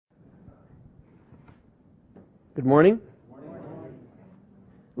Good morning.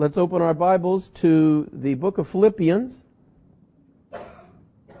 Let's open our Bibles to the book of Philippians.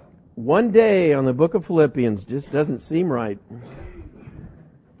 One day on the book of Philippians just doesn't seem right.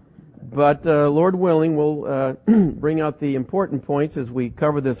 But Lord willing, we'll bring out the important points as we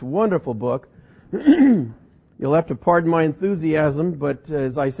cover this wonderful book. You'll have to pardon my enthusiasm, but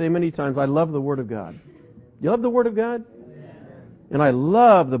as I say many times, I love the Word of God. You love the Word of God? And I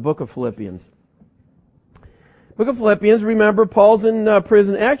love the book of Philippians. Book of Philippians, remember, Paul's in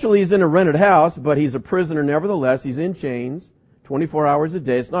prison. Actually, he's in a rented house, but he's a prisoner nevertheless. He's in chains 24 hours a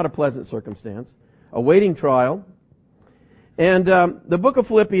day. It's not a pleasant circumstance. Awaiting trial. And the book of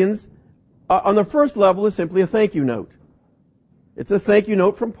Philippians, on the first level, is simply a thank you note. It's a thank you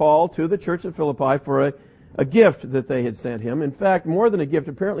note from Paul to the church at Philippi for a gift that they had sent him. In fact, more than a gift,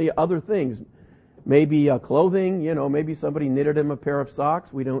 apparently other things. Maybe clothing, maybe somebody knitted him a pair of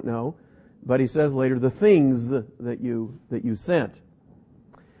socks. We don't know. But he says later, the things that you sent.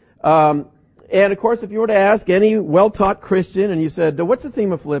 And of course, if you were to ask any well-taught Christian and you said, what's the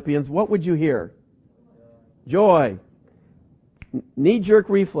theme of Philippians? What would you hear? Joy. Knee-jerk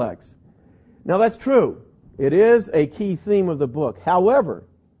reflex. Now that's true. It is a key theme of the book. However,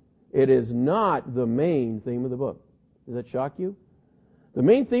 it is not the main theme of the book. Does that shock you? The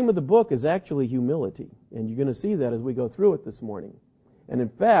main theme of the book is actually humility. And you're going to see that as we go through it this morning. And in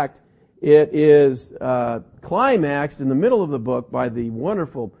fact, it is climaxed in the middle of the book by the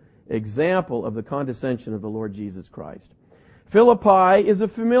wonderful example of the condescension of the Lord Jesus Christ. Philippi is a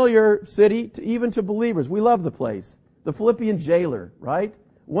familiar city even to believers. We love the place. The Philippian jailer, right?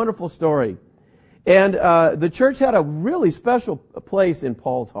 Wonderful story. And the church had a really special place in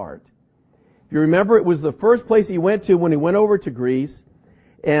Paul's heart. If you remember, it was the first place he went to when he went over to Greece.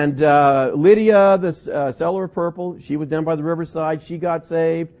 And Lydia, the seller of purple, she was down by the riverside. She got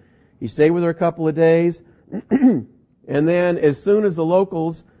saved. He stayed with her a couple of days. And then as soon as the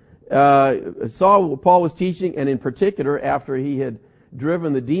locals saw what Paul was teaching, and in particular after he had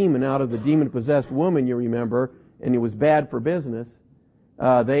driven the demon out of the demon-possessed woman, you remember, and it was bad for business,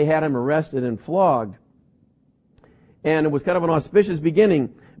 they had him arrested and flogged. And it was kind of an auspicious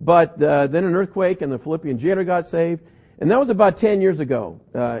beginning. But then an earthquake and the Philippian jailer got saved. And that was about 10 years ago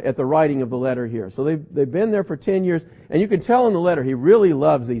at the writing of the letter here. So they've been there for 10 years. And you can tell in the letter he really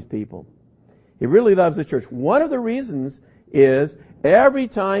loves these people. He really loves the church. One of the reasons is every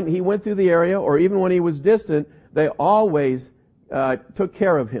time he went through the area, or even when he was distant, they always took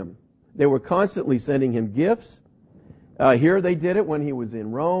care of him. They were constantly sending him gifts. Here they did it when he was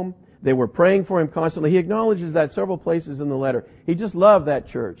in Rome. They were praying for him constantly. He acknowledges that several places in the letter. He just loved that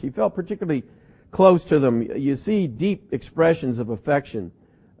church. He felt particularly close to them. You see deep expressions of affection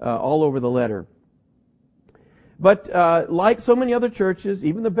all over the letter. But like so many other churches,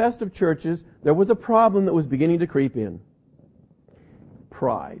 even the best of churches, there was a problem that was beginning to creep in.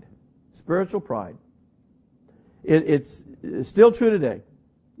 Pride. Spiritual pride. It's still true today.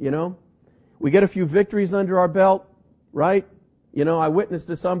 We get a few victories under our belt, right? I witnessed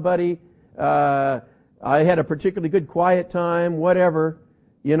to somebody, I had a particularly good quiet time, whatever,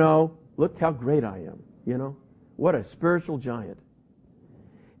 look how great I am, What a spiritual giant.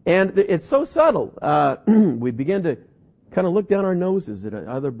 And it's so subtle. We begin to kind of look down our noses at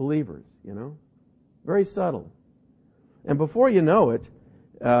other believers, Very subtle. And before you know it,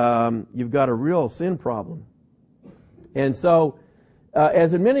 you've got a real sin problem. And so,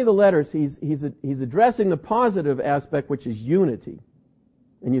 as in many of the letters, he's addressing the positive aspect, which is unity.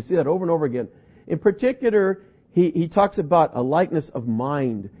 And you see that over and over again. In particular, he talks about a likeness of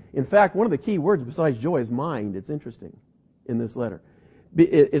mind. In fact, one of the key words besides joy is mind. It's interesting in this letter.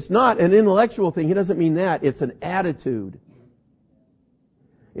 It's not an intellectual thing. He doesn't mean that. It's an attitude.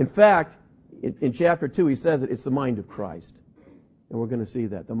 In fact, in chapter 2, he says it's the mind of Christ. And we're going to see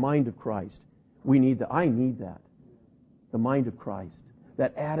that. The mind of Christ. We need that. I need that. The mind of Christ.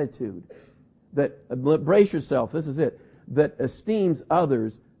 That attitude. That, brace yourself, this is it. That esteems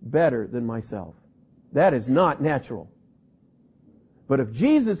others better than myself. That is not natural. But if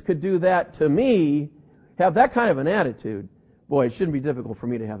Jesus could do that to me, have that kind of an attitude, boy, it shouldn't be difficult for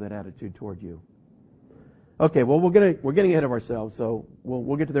me to have that attitude toward you. Okay, well, we're getting ahead of ourselves, so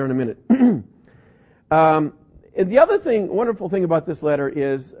we'll get to there in a minute. And the other wonderful thing about this letter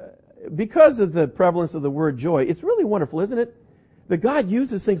is, because of the prevalence of the word joy, it's really wonderful, isn't it? That God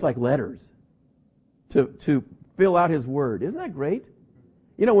uses things like letters to fill out His Word. Isn't that great?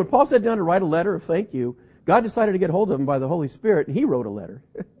 When Paul sat down to write a letter of thank you, God decided to get hold of him by the Holy Spirit, and He wrote a letter.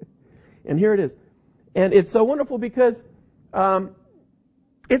 And here it is. And it's so wonderful because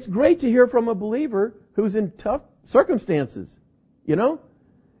it's great to hear from a believer who's in tough circumstances.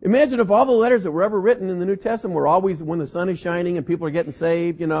 Imagine if all the letters that were ever written in the New Testament were always when the sun is shining and people are getting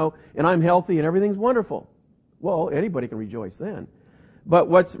saved, and I'm healthy and everything's wonderful. Well, anybody can rejoice then. But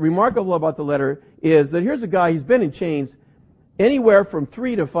what's remarkable about the letter is that here's a guy, he's been in chains anywhere from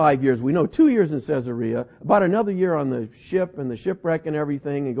 3 to 5 years. We know 2 years in Caesarea, about another year on the ship and the shipwreck and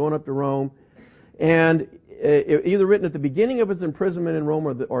everything and going up to Rome. And either written at the beginning of his imprisonment in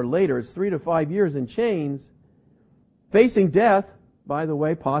Rome or later, it's 3 to 5 years in chains, facing death, by the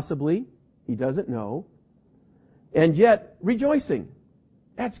way, possibly. He doesn't know. And yet, rejoicing.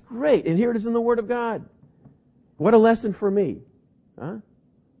 That's great. And here it is in the Word of God. What a lesson for me. Huh?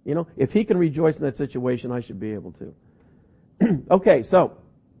 If he can rejoice in that situation, I should be able to. Okay, so,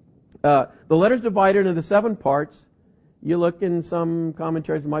 the letter's divided into 7 parts. You look in some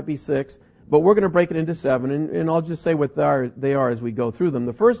commentaries, it might be 6. But we're going to break it into 7, and I'll just say what they are as we go through them.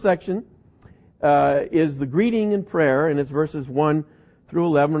 The first section is the greeting and prayer, and it's verses 1 through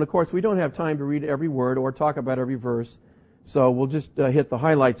 11. And of course, we don't have time to read every word or talk about every verse, so we'll just hit the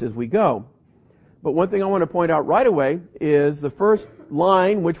highlights as we go. But one thing I want to point out right away is the first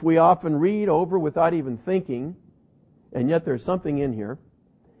line, which we often read over without even thinking, and yet there's something in here.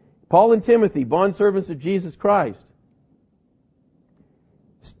 Paul and Timothy, bondservants of Jesus Christ.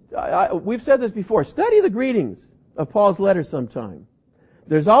 We've said this before. Study the greetings of Paul's letters sometime.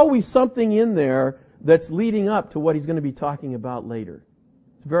 There's always something in there that's leading up to what he's going to be talking about later.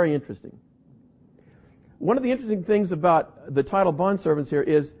 It's very interesting. One of the interesting things about the title bondservants here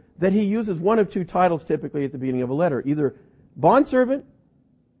is that he uses one of 2 titles typically at the beginning of a letter, either bondservant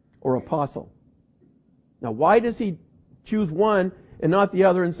or apostle. Now, why does he choose one and not the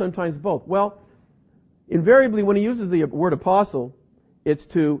other and sometimes both? Well, invariably when he uses the word apostle, it's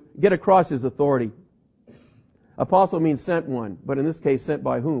to get across his authority. Apostle means sent one, but in this case, sent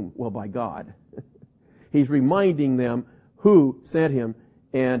by whom? Well, by God. He's reminding them who sent him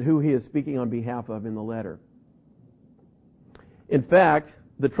and who he is speaking on behalf of in the letter. In fact,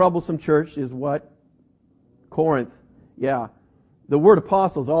 the troublesome church is what? Corinth. Yeah. The word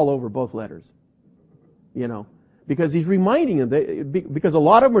apostle is all over both letters. Because he's reminding them, because a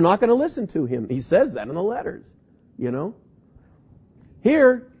lot of them are not going to listen to him. He says that in the letters.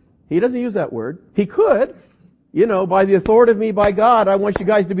 Here, he doesn't use that word. He could, by the authority of me, by God, I want you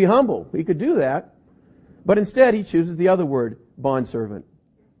guys to be humble. He could do that. But instead, he chooses the other word, bondservant.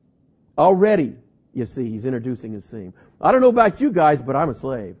 Already, you see, he's introducing his theme. I don't know about you guys, but I'm a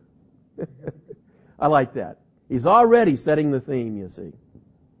slave. I like that. He's already setting the theme, you see.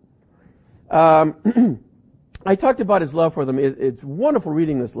 I talked about his love for them. It's wonderful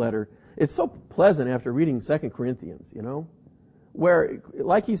reading this letter. It's so pleasant after reading 2 Corinthians, where,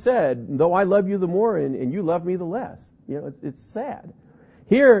 like he said, though I love you the more and you love me the less. It's sad.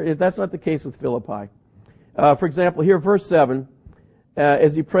 Here, that's not the case with Philippi. For example, here, verse 7,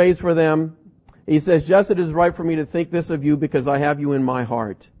 as he prays for them, he says, just it is right for me to think this of you because I have you in my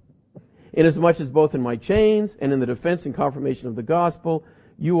heart. Inasmuch as both in my chains and in the defense and confirmation of the gospel,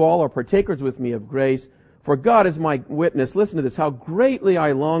 you all are partakers with me of grace. For God is my witness, listen to this, how greatly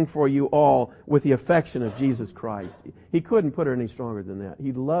I long for you all with the affection of Jesus Christ. He couldn't put it any stronger than that.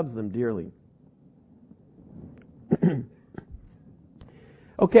 He loves them dearly.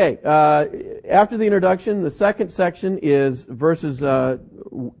 Okay, after the introduction, the second section is verse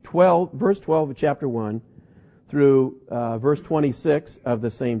 12 of chapter 1 through verse 26 of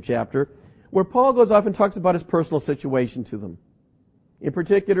the same chapter, where Paul goes off and talks about his personal situation to them. In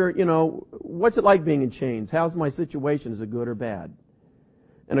particular, what's it like being in chains? How's my situation? Is it good or bad?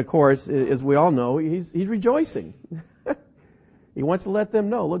 And of course, as we all know, he's rejoicing. He wants to let them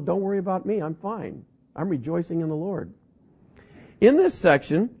know, look, don't worry about me. I'm fine. I'm rejoicing in the Lord. In this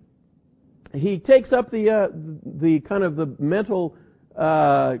section, he takes up the kind of the mental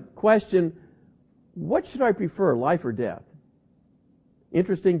question, what should I prefer, life or death?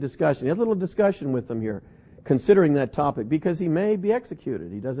 Interesting discussion. He has a little discussion with them here, considering that topic, because he may be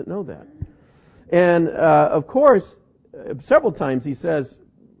executed. He doesn't know that. And, of course, several times he says,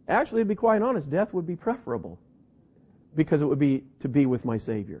 actually, to be quite honest, death would be preferable, because it would be to be with my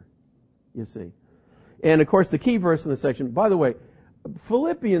Savior, you see. And, of course, the key verse in the section, by the way,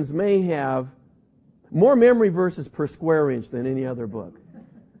 Philippians may have more memory verses per square inch than any other book.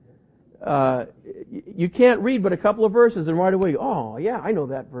 You can't read but a couple of verses and right away, oh, yeah, I know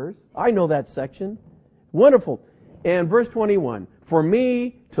that verse. I know that section. Wonderful. And verse 21, for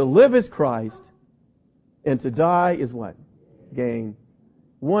me to live is Christ and to die is what? Gain.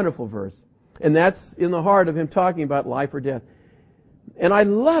 Wonderful verse. And that's in the heart of him talking about life or death. And I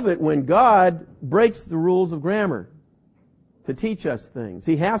love it when God breaks the rules of grammar to teach us things.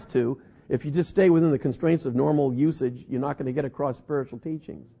 He has to. If you just stay within the constraints of normal usage, you're not going to get across spiritual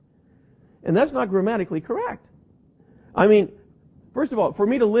teachings. And that's not grammatically correct. I mean, first of all, for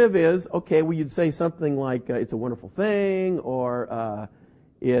me to live is, okay, well, you'd say something like, it's a wonderful thing, or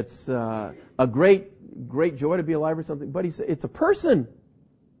it's a great joy to be alive or something. But it's a person.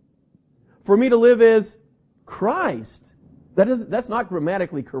 For me to live is Christ. That's not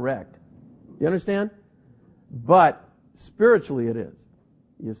grammatically correct. You understand? But spiritually it is,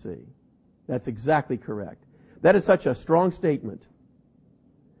 you see. That's exactly correct. That is such a strong statement.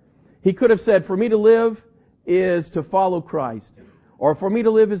 He could have said, for me to live is to follow Christ. Or for me to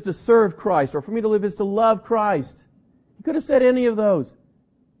live is to serve Christ. Or for me to live is to love Christ. He could have said any of those.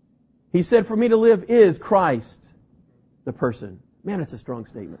 He said, for me to live is Christ, the person. Man, it's a strong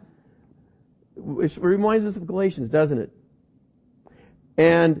statement. It reminds us of Galatians, doesn't it?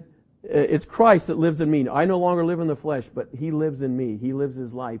 And it's Christ that lives in me. I no longer live in the flesh, but He lives in me. He lives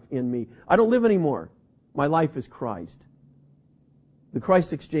His life in me. I don't live anymore. My life is Christ. The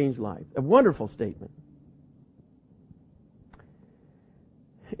Christ exchange life. A wonderful statement.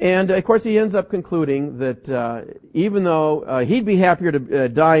 And, of course, he ends up concluding that even though he'd be happier to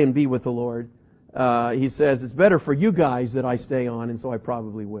die and be with the Lord, he says, it's better for you guys that I stay on, and so I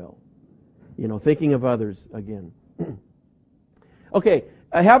probably will. You know, thinking of others again. Okay,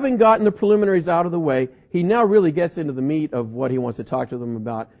 having gotten the preliminaries out of the way, he now really gets into the meat of what he wants to talk to them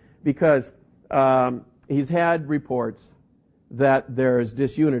about, because he's had reports that there's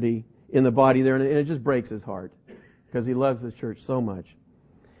disunity in the body there, and it just breaks his heart, because he loves the church so much.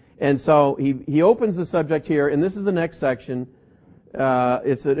 And so he opens the subject here, and this is the next section.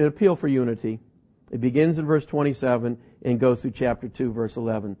 It's an appeal for unity. It begins in verse 27 and goes through chapter 2, verse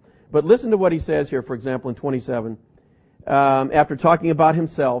 11. But listen to what he says here, for example, in 27. After talking about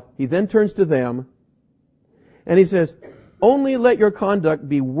himself, he then turns to them, and he says, only let your conduct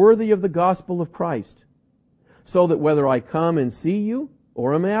be worthy of the gospel of Christ, so that whether I come and see you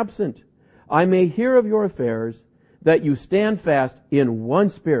or am absent, I may hear of your affairs, that you stand fast in one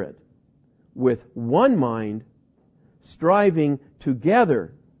spirit, with one mind, striving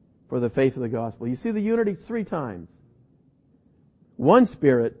together for the faith of the gospel. You see the unity 3 times. One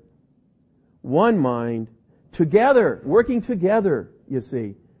spirit, one mind, together, working together, you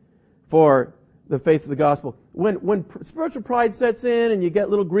see, for the faith of the gospel. When spiritual pride sets in and you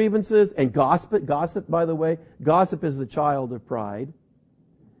get little grievances, and gossip, by the way, gossip is the child of pride,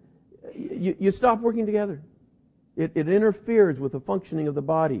 you stop working together. It interferes with the functioning of the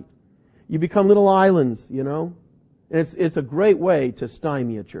body. You become little islands, you know. And it's a great way to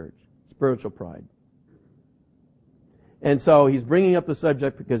stymie a church, spiritual pride. And so he's bringing up the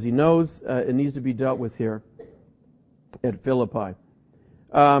subject because he knows it needs to be dealt with here at Philippi.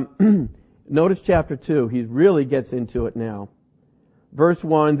 Notice chapter 2. He really gets into it now. Verse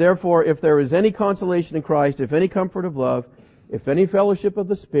 1, therefore, if there is any consolation in Christ, if any comfort of love, if any fellowship of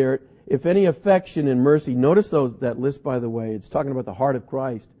the Spirit, if any affection and mercy. Notice that list, by the way. It's talking about the heart of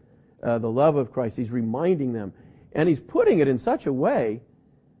Christ, the love of Christ. He's reminding them. And he's putting it in such a way,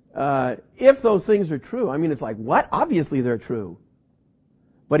 if those things are true. I mean, it's like, what? Obviously they're true.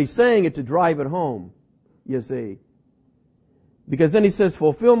 But he's saying it to drive it home, you see. Because then he says,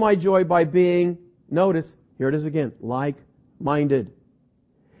 fulfill my joy by being, notice, here it is again, like-minded.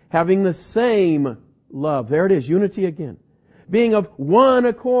 Having the same love. There it is, unity again. Being of one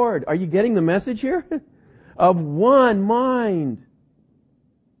accord. Are you getting the message here? Of one mind.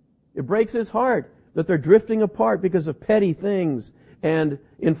 It breaks his heart that they're drifting apart because of petty things and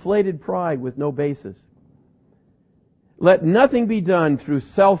inflated pride with no basis. Let nothing be done through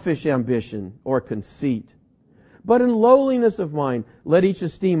selfish ambition or conceit, but in lowliness of mind, let each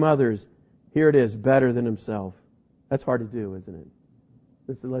esteem others, here it is, better than himself. That's hard to do, isn't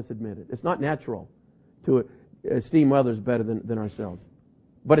it? Let's admit it. It's not natural to esteem others better than ourselves.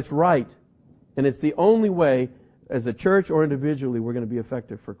 But it's right. And it's the only way, as a church or individually, we're going to be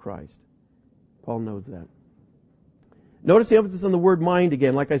effective for Christ. Paul knows that. Notice the emphasis on the word mind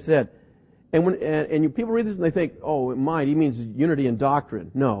again, like I said. And people read this and they think, oh, mind, he means unity in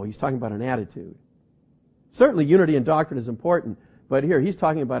doctrine. No, he's talking about an attitude. Certainly unity in doctrine is important, but here he's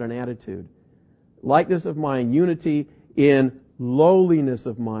talking about an attitude. Likeness of mind, unity in lowliness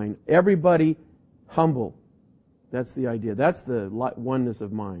of mind. Everybody humble. That's the idea. That's the oneness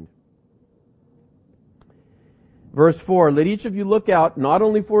of mind. Verse 4, let each of you look out not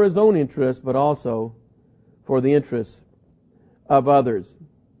only for his own interest, but also for the interests of others.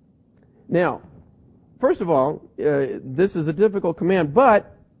 Now, first of all, this is a difficult command,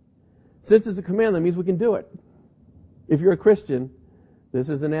 but since it's a command, that means we can do it. If you're a Christian, this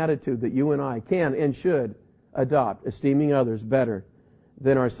is an attitude that you and I can and should adopt, esteeming others better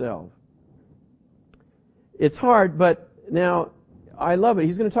than ourselves. It's hard, but now I love it.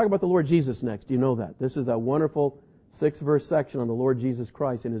 He's going to talk about the Lord Jesus next. Do you know that? This is a wonderful 6-verse section on the Lord Jesus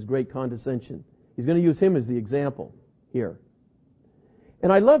Christ and His great condescension. He's going to use Him as the example here.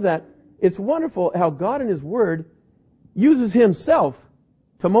 And I love that. It's wonderful how God in His Word uses Himself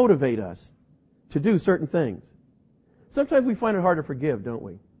to motivate us to do certain things. Sometimes we find it hard to forgive, don't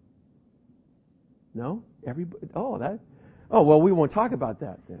we? No? Everybody? Oh, well, we won't talk about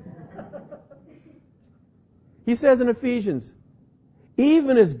that then. He says in Ephesians,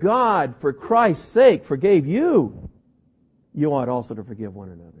 even as God, for Christ's sake, forgave you, you ought also to forgive one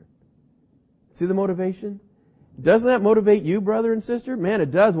another. See the motivation? Doesn't that motivate you, brother and sister? Man,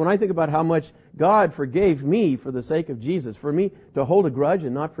 it does when I think about how much God forgave me for the sake of Jesus. For me to hold a grudge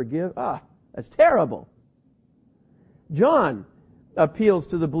and not forgive, that's terrible. John appeals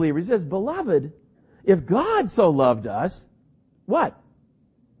to the believer. He says, beloved, if God so loved us, what?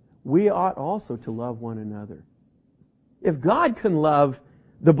 We ought also to love one another. If God can love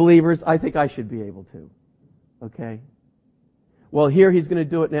the believers, I think I should be able to. Okay? Well, here he's going to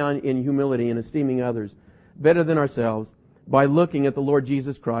do it now in humility and esteeming others better than ourselves by looking at the Lord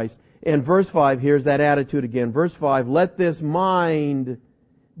Jesus Christ. And verse 5, here's that attitude again. Verse 5, let this mind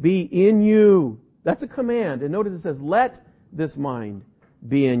be in you. That's a command. And notice it says, let this mind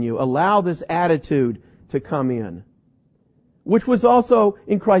be in you. Allow this attitude to come in, which was also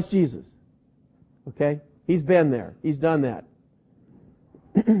in Christ Jesus. Okay? He's been there. He's done that.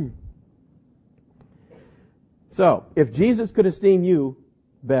 So, if Jesus could esteem you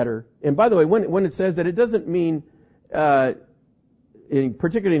better, and by the way, when it says that, it doesn't mean,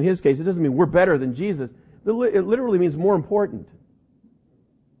 particularly in his case, it doesn't mean we're better than Jesus. It literally means more important.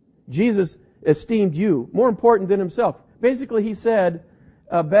 Jesus esteemed you more important than himself. Basically, he said,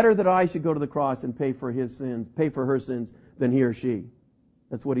 better that I should go to the cross and pay for his sins, pay for her sins, than he or she.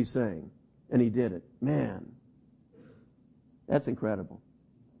 That's what he's saying. And he did it. Man, that's incredible.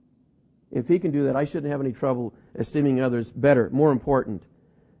 If he can do that, I shouldn't have any trouble esteeming others better, more important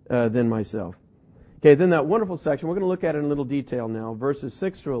than myself. Okay, then that wonderful section, we're going to look at it in a little detail now. Verses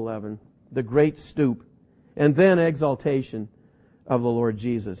 6 through 11, the great stoop, and then exaltation of the Lord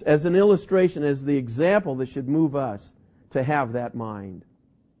Jesus. As an illustration, as the example that should move us to have that mind.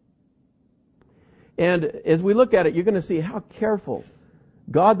 And as we look at it, you're going to see how careful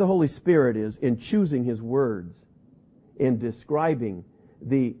God the Holy Spirit is in choosing His words, in describing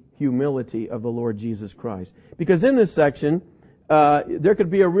the humility of the Lord Jesus Christ. Because in this section, there could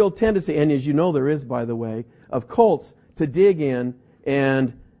be a real tendency, and as you know there is, by the way, of cults to dig in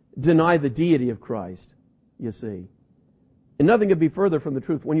and deny the deity of Christ, you see. And nothing could be further from the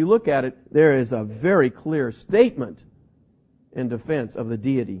truth. When you look at it, there is a very clear statement in defense of the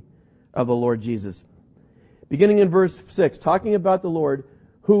deity of the Lord Jesus. Beginning in verse 6, talking about the Lord,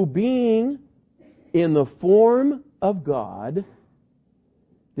 who being in the form of God,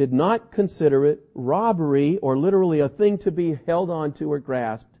 did not consider it robbery, or literally a thing to be held on to or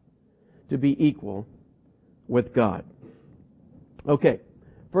grasped, to be equal with God. Okay,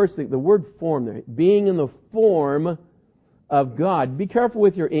 first thing, the word form there, being in the form of God. Be careful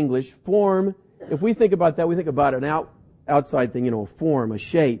with your English. Form, if we think about that, we think about an outside thing, a form, a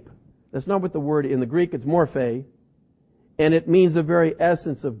shape. That's not what the word in the Greek, it's morphe, and it means the very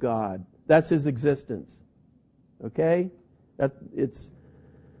essence of God. That's His existence. Okay? It's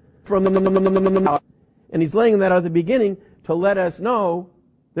from and He's laying that out at the beginning to let us know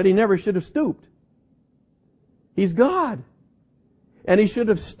that He never should have stooped. He's God. And He should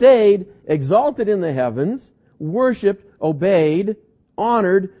have stayed exalted in the heavens, worshipped, obeyed,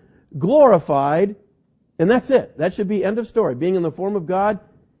 honored, glorified, and that's it. That should be end of story. Being in the form of God,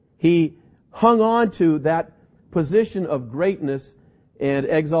 He hung on to that position of greatness and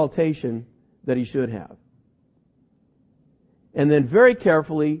exaltation that He should have. And then very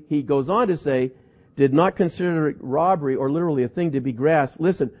carefully, He goes on to say, did not consider it robbery or literally a thing to be grasped.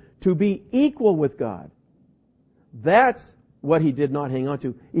 Listen, to be equal with God. That's what He did not hang on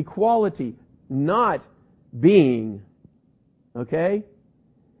to. Equality, not being. Okay?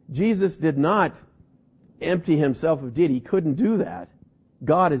 Jesus did not empty Himself of deity. He couldn't do that.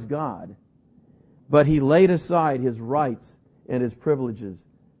 God is God. But He laid aside His rights and His privileges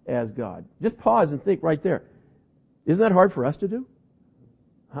as God. Just pause and think right there. Isn't that hard for us to do?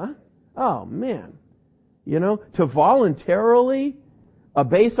 Huh? Oh, man. To voluntarily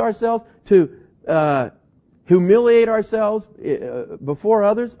abase ourselves, to humiliate ourselves before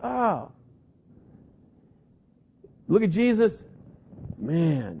others. Oh. Look at Jesus.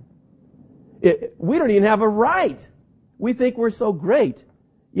 Man. We don't even have a right. We think we're so great.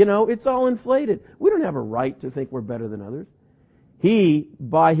 It's all inflated. We don't have a right to think we're better than others. He,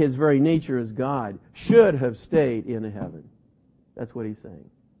 by his very nature as God, should have stayed in heaven. That's what he's saying.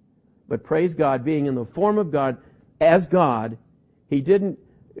 But praise God, being in the form of God, as God, he didn't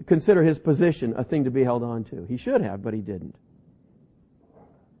consider his position a thing to be held on to. He should have, but he didn't.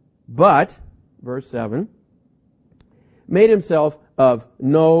 But, verse 7, made himself of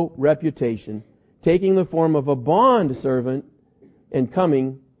no reputation, taking the form of a bond servant and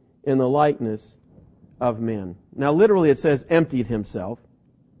coming in the likeness of men. Now literally it says emptied himself.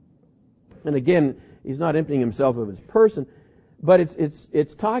 And again, he's not emptying himself of his person, but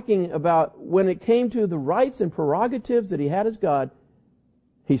it's talking about when it came to the rights and prerogatives that he had as God,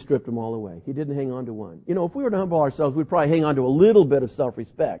 he stripped them all away. He didn't hang on to one. You know, if we were to humble ourselves, we'd probably hang on to a little bit of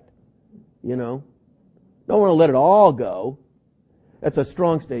self-respect. You know? Don't want to let it all go. That's a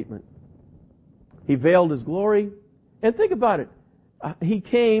strong statement. He veiled his glory. And think about it. He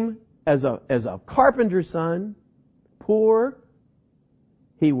came as a carpenter's son, poor.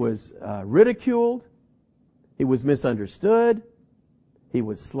 He was ridiculed. He was misunderstood. He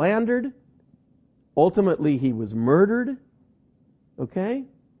was slandered. Ultimately, he was murdered. Okay?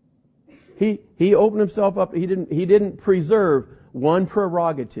 He opened himself up. He didn't preserve one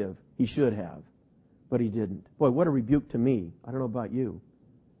prerogative he should have, but he didn't. Boy, what a rebuke to me. I don't know about you.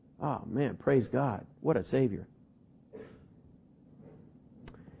 Oh man, praise God. What a Savior.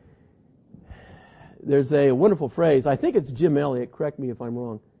 There's a wonderful phrase, I think it's Jim Elliot, correct me if I'm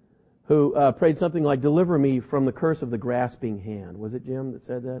wrong, who prayed something like, deliver me from the curse of the grasping hand. Was it Jim that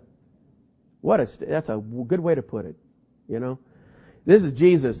said that? That's a good way to put it, you know. This is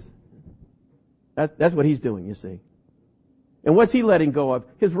Jesus. That's what he's doing, you see. And what's he letting go of?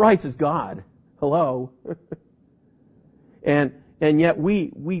 His rights as God. Hello. and yet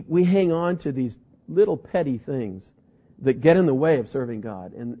we hang on to these little petty things that get in the way of serving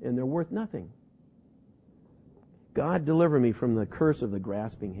God, and they're worth nothing. God, deliver me from the curse of the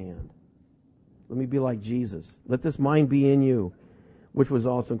grasping hand. Let me be like Jesus. Let this mind be in you, which was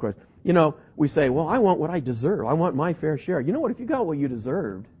also in Christ. You know, we say, well, I want what I deserve. I want my fair share. You know what? If you got what you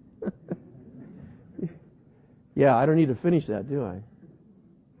deserved, yeah, I don't need to finish that, do I?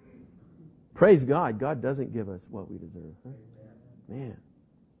 Praise God. God doesn't give us what we deserve. Huh? Man.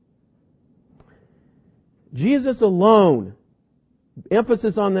 Jesus alone,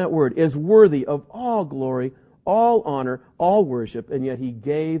 emphasis on that word, is worthy of all glory, all honor, all worship, and yet he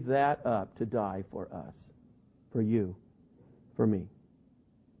gave that up to die for us, for you, for me.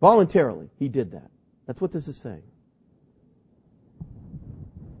 Voluntarily, he did that. That's what this is saying.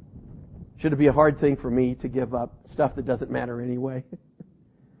 Should it be a hard thing for me to give up stuff that doesn't matter anyway?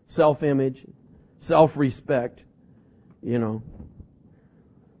 Self-image, self-respect, you know.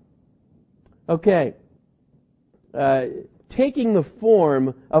 Okay. Taking the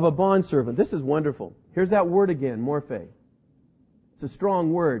form of a bondservant. This is wonderful. Here's that word again, morphe. It's a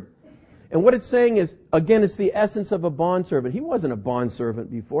strong word. And what it's saying is, again, it's the essence of a bondservant. He wasn't a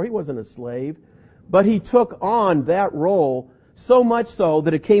bondservant before. He wasn't a slave. But he took on that role so much so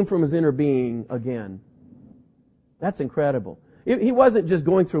that it came from his inner being again. That's incredible. He wasn't just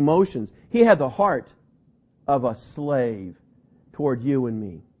going through motions. He had the heart of a slave toward you and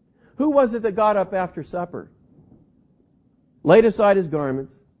me. Who was it that got up after supper? Laid aside his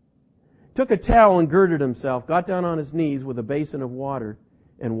garments, took a towel and girded himself, got down on his knees with a basin of water,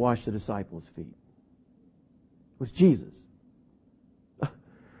 and washed the disciples' feet. It was Jesus.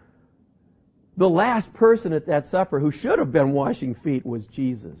 The last person at that supper who should have been washing feet was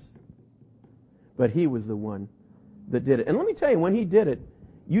Jesus. But he was the one that did it. And let me tell you, when he did it,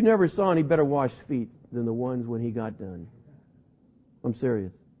 you never saw any better washed feet than the ones when he got done. I'm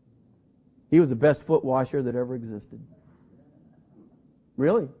serious. He was the best foot washer that ever existed.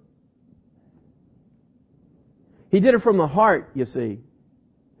 Really? He did it from the heart, you see.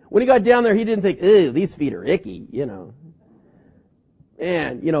 When he got down there, he didn't think, ew, these feet are icky, you know.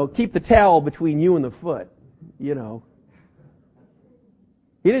 And, you know, keep the towel between you and the foot, you know.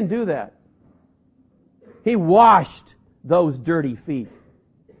 He didn't do that. He washed those dirty feet.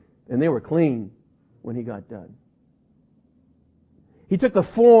 And they were clean when he got done. He took the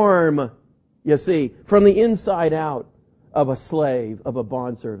form, you see, from the inside out of a slave, of a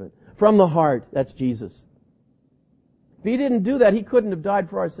bondservant. From the heart, that's Jesus. If he didn't do that, he couldn't have died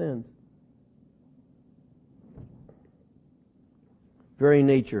for our sins. Very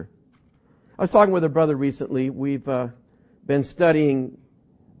nature. I was talking with a brother recently. We've been studying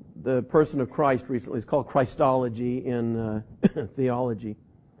the person of Christ recently. It's called Christology in theology.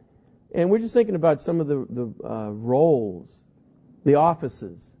 And we're just thinking about some of the roles, the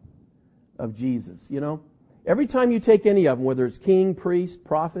offices of Jesus. You know, every time you take any of them, whether it's king, priest,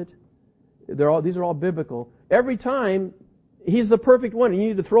 prophet, these are all biblical. Every time He's the perfect one, and you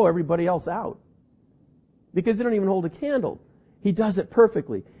need to throw everybody else out. Because they don't even hold a candle. He does it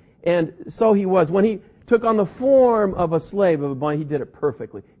perfectly. And so he was. When he took on the form of a slave of a bond, he did it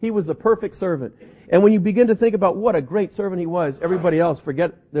perfectly. He was the perfect servant. And when you begin to think about what a great servant he was, everybody else,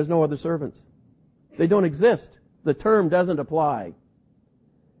 forget there's no other servants. They don't exist. The term doesn't apply.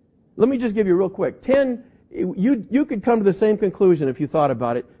 Let me just give you real quick. You could come to the same conclusion if you thought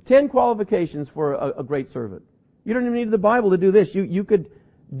about it. 10 qualifications for a great servant. You don't even need the Bible to do this. You could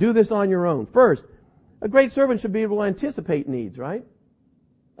do this on your own. First, a great servant should be able to anticipate needs, right?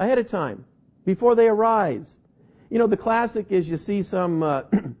 Ahead of time, before they arise. You know, the classic is you see some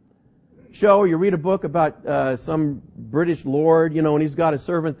show or you read a book about some British lord, and he's got a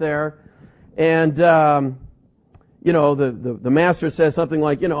servant there. And, the master says something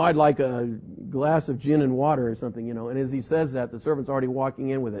like, I'd like a glass of gin and water or something, And as he says that, the servant's already walking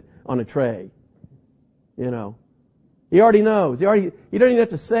in with it on a tray. He already knows. You don't even have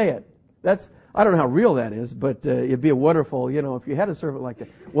to say it. I don't know how real that is, but it'd be a wonderful, if you had a servant like that.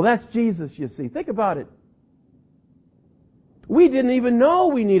 Well, that's Jesus, you see. Think about it. We didn't even know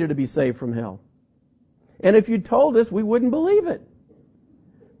we needed to be saved from hell. And if you told us, we wouldn't believe it.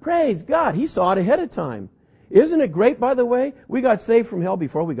 Praise God. He saw it ahead of time. Isn't it great, by the way? We got saved from hell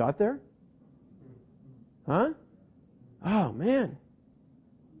before we got there. Huh? Oh, man.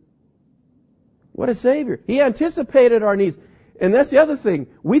 What a Savior. He anticipated our needs. And that's the other thing.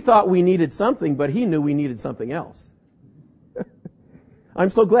 We thought we needed something, but He knew we needed something else.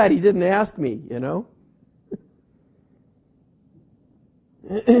 I'm so glad He didn't ask me,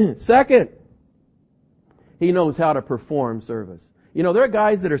 Second, He knows how to perform service. There are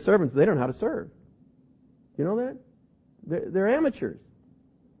guys that are servants, but they don't know how to serve. You know that? They're amateurs.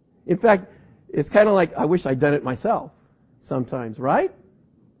 In fact, it's kind of like, I wish I'd done it myself sometimes, right?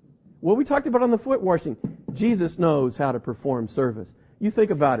 Well, we talked about on the foot washing. Jesus knows how to perform service. You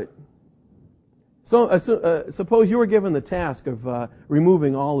think about it. So, suppose you were given the task of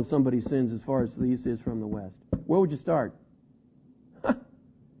removing all of somebody's sins as far as the east is from the west. Where would you start?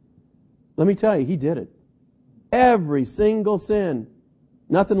 Let me tell you, He did it. Every single sin.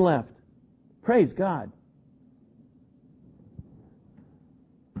 Nothing left. Praise God.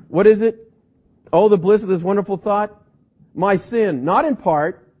 What is it? Oh, the bliss of this wonderful thought. My sin, not in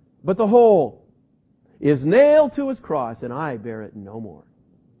part, but the whole, is nailed to His cross, and I bear it no more.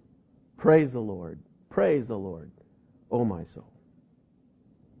 Praise the Lord. Praise the Lord. Oh, my soul.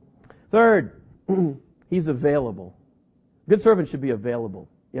 Third, He's available. Good servant should be available,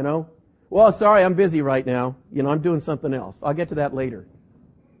 Well, sorry, I'm busy right now. I'm doing something else. I'll get to that later.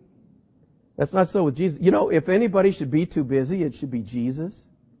 That's not so with Jesus. If anybody should be too busy, it should be Jesus.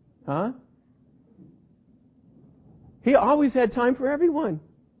 Huh? He always had time for everyone.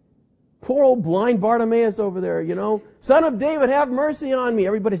 Poor old blind Bartimaeus over there, Son of David, have mercy on me.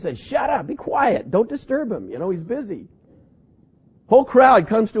 Everybody says, shut up, be quiet, don't disturb him. He's busy. Whole crowd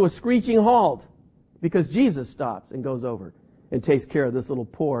comes to a screeching halt because Jesus stops and goes over and takes care of this little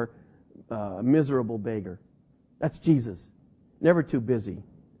poor, miserable beggar. That's Jesus. Never too busy.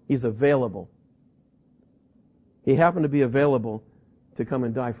 He's available. He happened to be available to come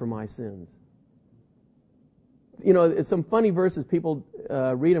and die for my sins. It's some funny verses. People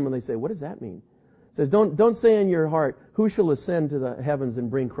read them and they say, what does that mean? It says, don't say in your heart, who shall ascend to the heavens and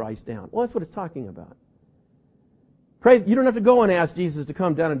bring Christ down? Well, that's what it's talking about. Praise. You don't have to go and ask Jesus to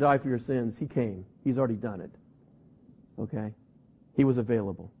come down and die for your sins. He came. He's already done it. Okay? He was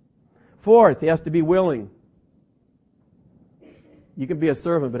available. Fourth, He has to be willing. You can be a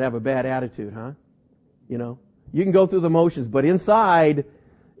servant but have a bad attitude, huh? You can go through the motions, but inside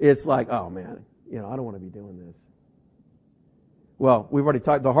it's like, oh man, I don't want to be doing this. Well, we've already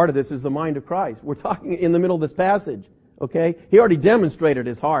talked, the heart of this is the mind of Christ. We're talking in the middle of this passage, okay? He already demonstrated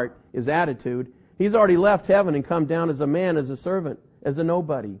His heart, His attitude. He's already left heaven and come down as a man, as a servant, as a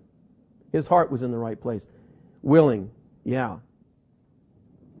nobody. His heart was in the right place. Willing, yeah.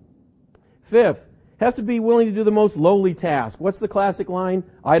 Fifth, has to be willing to do the most lowly task. What's the classic line?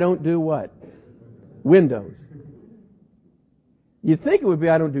 I don't do what? Windows. You'd think it would be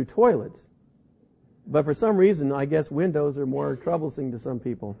I don't do toilets. But for some reason, I guess windows are more troublesome to some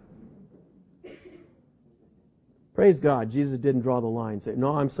people. Praise God, Jesus didn't draw the line. Say,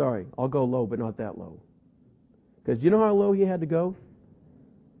 no, I'm sorry, I'll go low, but not that low. Because you know how low He had to go?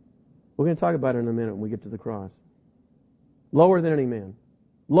 We're going to talk about it in a minute when we get to the cross. Lower than any man.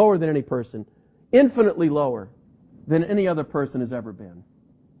 Lower than any person. Infinitely lower than any other person has ever been.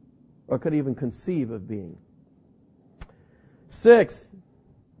 Or could even conceive of being. 6,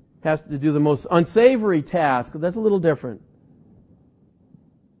 has to do the most unsavory task. That's a little different.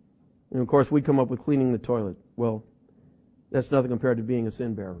 And of course, we come up with cleaning the toilet. Well, That's nothing compared to being a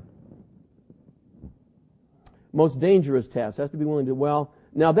sin bearer. Most dangerous task has to be willing to, well,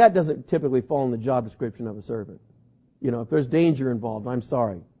 now that doesn't typically fall in the job description of a servant. If there's danger involved, I'm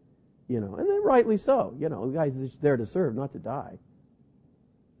sorry. And then rightly so. The guy's just there to serve, not to die.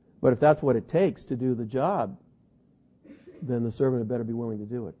 But if that's what it takes to do the job, then the servant had better be willing to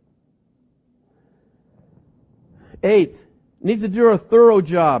do it. 8th, needs to do a thorough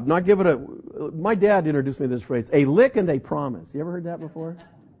job, not give it my dad introduced me to this phrase, a lick and a promise. You ever heard that before?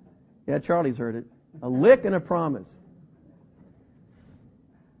 Yeah, Charlie's heard it. A lick and a promise.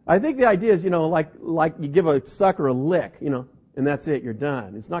 I think the idea is, like you give a sucker a lick, and that's it, you're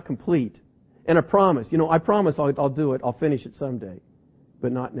done. It's not complete. And a promise. I promise I'll do it, I'll finish it someday.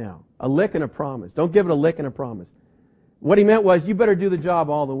 But not now. A lick and a promise. Don't give it a lick and a promise. What he meant was, you better do the job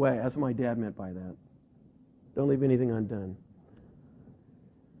all the way. That's what my dad meant by that. Don't leave anything undone.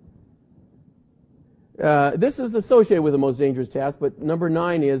 This is associated with the most dangerous task, but number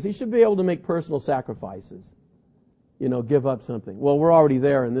 9 is he should be able to make personal sacrifices. Give up something. Well, we're already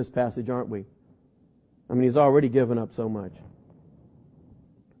there in this passage, aren't we? I mean, he's already given up so much.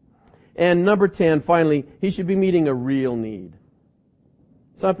 And number 10, finally, he should be meeting a real need.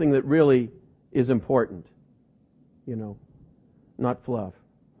 Something that really is important. Not fluff.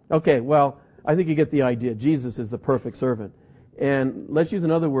 Okay, well, I think you get the idea. Jesus is the perfect servant. And let's use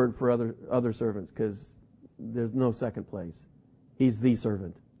another word for other servants, because there's no second place. He's the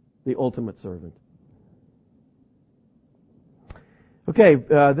servant, the ultimate servant. Okay,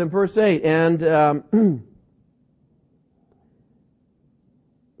 then verse 8, and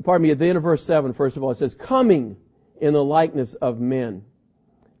pardon me, at the end of verse 7, first of all, it says, coming in the likeness of men.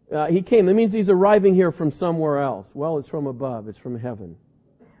 He came. That means he's arriving here from somewhere else. Well, it's from above. It's from heaven.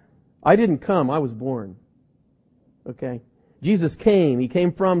 I didn't come. I was born. Okay? Jesus came. He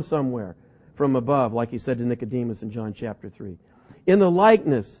came from somewhere, from above, like he said to Nicodemus in John chapter 3. In the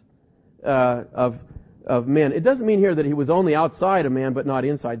likeness of men. It doesn't mean here that he was only outside a man but not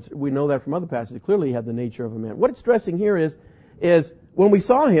inside. We know that from other passages. Clearly he had the nature of a man. What it's stressing here is when we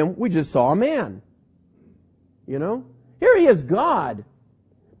saw him, we just saw a man. Here he is God.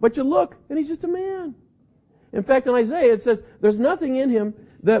 But you look, and he's just a man. In fact, in Isaiah, it says, there's nothing in him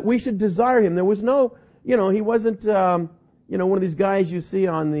that we should desire him. There was no, he wasn't, one of these guys you see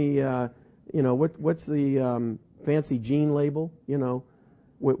on the, what's the fancy jean label,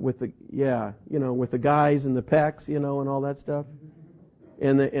 with the guys and the pecs, and all that stuff.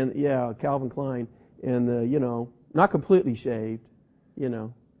 And Calvin Klein. And not completely shaved,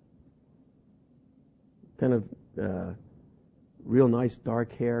 kind of, real nice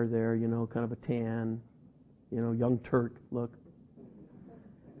dark hair there, kind of a tan, young Turk look.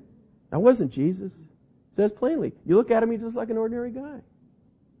 That wasn't Jesus. It says plainly. You look at him, he's just like an ordinary guy.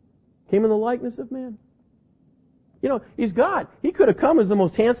 Came in the likeness of man. He's God. He could have come as the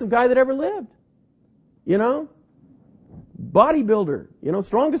most handsome guy that ever lived. Bodybuilder.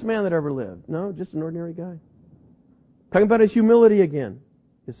 Strongest man that ever lived. No, just an ordinary guy. Talking about his humility again,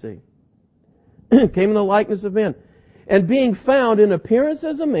 you see. Came in the likeness of man. And being found in appearance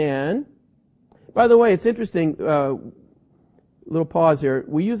as a man. By the way, it's interesting, little pause here.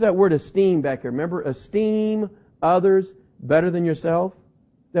 We use that word esteem back here. Remember, esteem others better than yourself?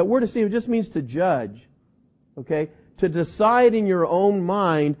 That word esteem just means to judge. Okay? To decide in your own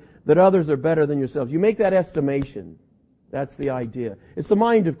mind that others are better than yourselves. You make that estimation. That's the idea. It's the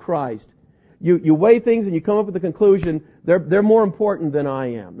mind of Christ. You weigh things and you come up with the conclusion, they're more important than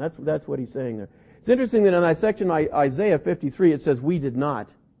I am. That's what he's saying there. It's interesting that in that section, Isaiah 53, it says, we did not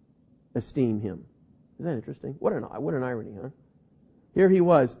esteem him. Isn't that interesting? What an irony, huh? Here he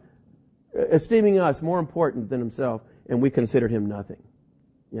was, esteeming us more important than himself, and we considered him nothing.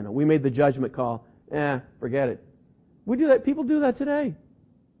 We made the judgment call, forget it. We do that. People do that today.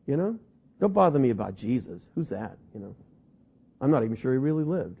 Don't bother me about Jesus. Who's that? I'm not even sure he really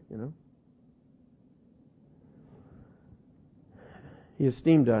lived, He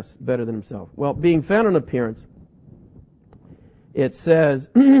esteemed us better than himself. Well, being found in appearance, it says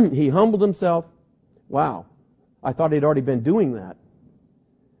he humbled himself. Wow. I thought he'd already been doing that.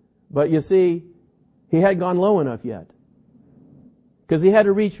 But you see, he hadn't gone low enough yet. Because he had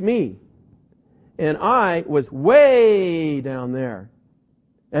to reach me. And I was way down there.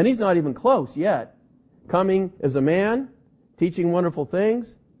 And he's not even close yet. Coming as a man, teaching wonderful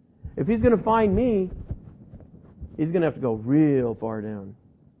things. If he's going to find me, he's going to have to go real far down.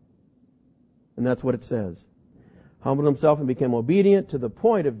 And that's what it says. Humbled himself and became obedient to the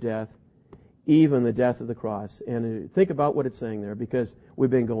point of death, even the death of the cross. And think about what it's saying there, because we've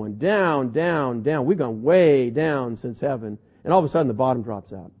been going down, down, down. We've gone way down since heaven. And all of a sudden the bottom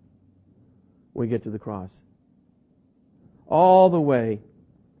drops out when we get to the cross. all the way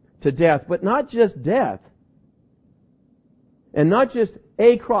to death. But not just death. And not just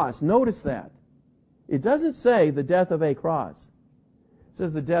a cross. Notice that. It doesn't say the death of a cross. It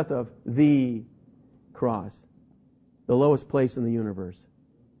says the death of the cross. The lowest place in the universe.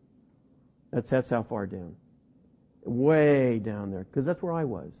 That's how far down. Way down there. Because that's where I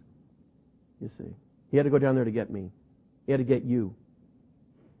was. You see. He had to go down there to get me. He had to get you.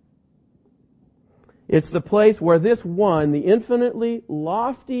 It's the place where this one, the infinitely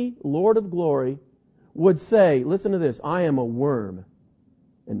lofty Lord of glory, would say, listen to this, I am a worm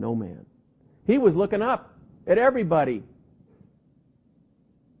and no man. He was looking up at everybody.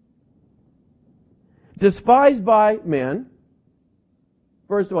 Despised by men.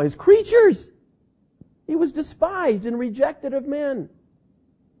 First of all, his creatures. He was despised and rejected of men.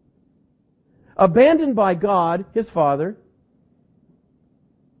 Abandoned by God, his Father.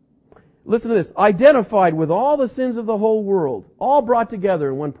 Listen to this. Identified with all the sins of the whole world. All brought together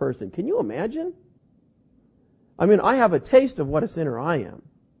in one person. Can you imagine? I mean, I have a taste of what a sinner I am.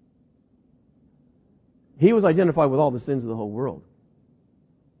 He was identified with all the sins of the whole world.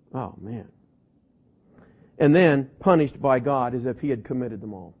 Oh, man. And then punished by God as if he had committed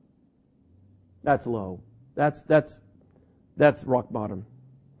them all. That's low. That's rock bottom.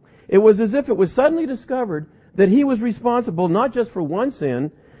 It was as if it was suddenly discovered that he was responsible not just for one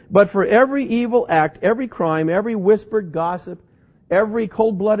sin, but for every evil act, every crime, every whispered gossip, every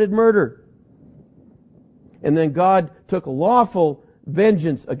cold-blooded murder. And then God took lawful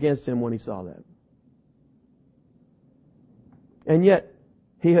vengeance against him when he saw that. And yet,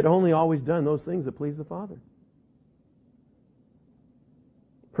 he had only always done those things that pleased the Father.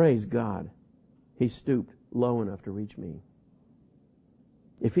 Praise God. He stooped low enough to reach me.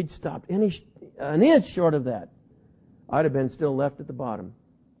 If he'd stopped an inch short of that, I'd have been still left at the bottom.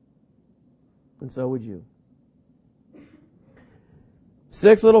 And so would you.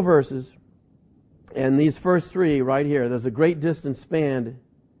 6 little verses. And these first 3 right here, there's a great distance spanned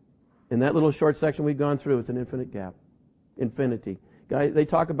in that little short section we've gone through. It's an infinite gap. Infinity. Guys, they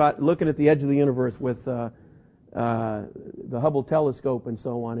talk about looking at the edge of the universe with the Hubble telescope and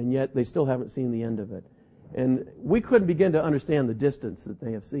so on, and yet they still haven't seen the end of it. And we couldn't begin to understand the distance that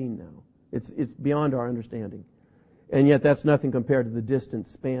they have seen now. It's beyond our understanding. And yet that's nothing compared to the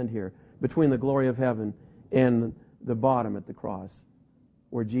distance spanned here between the glory of heaven and the bottom at the cross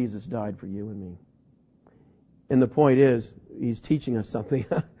where Jesus died for you and me. And the point is, he's teaching us something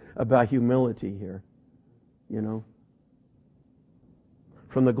about humility here. You know?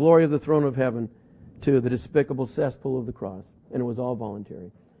 From the glory of the throne of heaven to the despicable cesspool of the cross. And it was all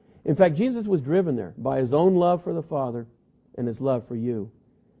voluntary. In fact, Jesus was driven there by his own love for the Father and his love for you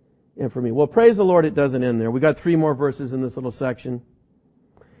and for me. Well, praise the Lord, it doesn't end there. We got 3 more verses in this little section.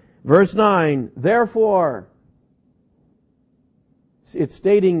 Verse 9, therefore, it's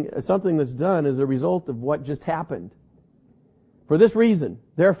stating something that's done as a result of what just happened. For this reason,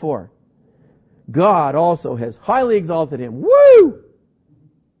 therefore, God also has highly exalted him. Woo!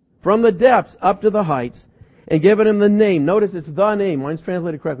 From the depths up to the heights, and given him the name. Notice it's the name. Mine's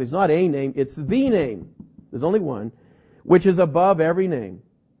translated correctly. It's not a name. It's the name. There's only one. Which is above every name.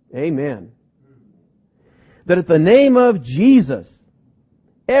 Amen. That at the name of Jesus,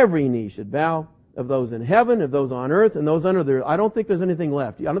 every knee should bow, of those in heaven, of those on earth, and those under the earth. I don't think there's anything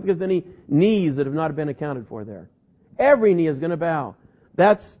left. I don't think there's any knees that have not been accounted for there. Every knee is going to bow.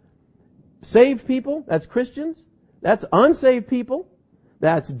 That's saved people. That's Christians. That's unsaved people.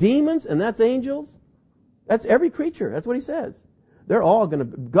 That's demons, and that's angels. That's every creature. That's what he says. They're all going to,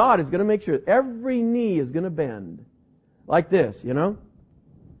 God is going to make sure every knee is going to bend. Like this, you know?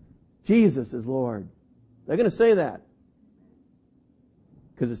 Jesus is Lord. They're going to say that.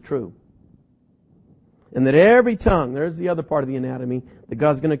 Because it's true. And that every tongue, there's the other part of the anatomy that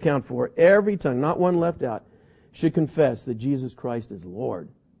God's going to account for, every tongue, not one left out, should confess that Jesus Christ is Lord.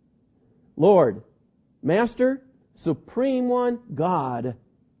 Lord, Master, Supreme One, God,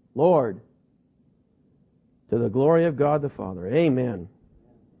 Lord. To the glory of God the Father. Amen.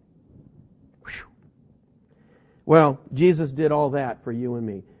 Whew. Well, Jesus did all that for you and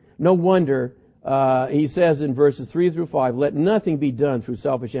me. No wonder he says in verses 3 through 5, let nothing be done through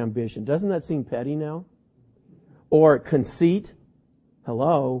selfish ambition. Doesn't that seem petty now? Or conceit?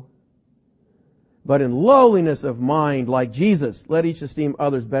 Hello? But in lowliness of mind, like Jesus, let each esteem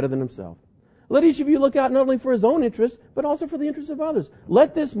others better than himself. Let each of you look out not only for his own interests, but also for the interests of others.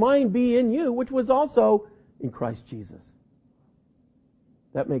 Let this mind be in you, which was also in Christ Jesus.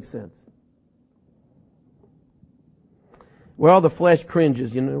 That makes sense. Well, the flesh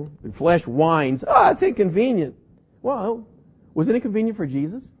cringes, you know. The flesh whines. It's inconvenient. Well, was it inconvenient for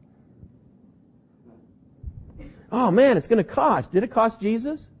Jesus? Oh man, it's going to cost. Did it cost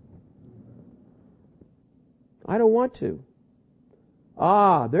Jesus? I don't want to.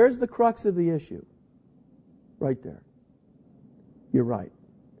 There's the crux of the issue. Right there. You're right.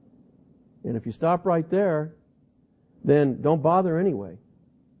 And if you stop right there, then don't bother anyway,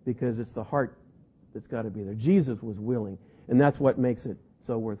 because it's the heart that's got to be there. Jesus was willing, and that's what makes it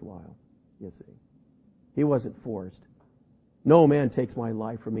so worthwhile, you see. He wasn't forced. No man takes my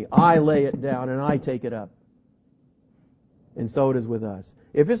life from me. I lay it down and I take it up. And so it is with us.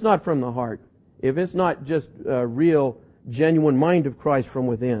 If it's not from the heart, if it's not just a real, genuine mind of Christ from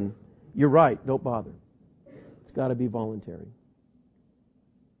within, you're right, don't bother. It's got to be voluntary.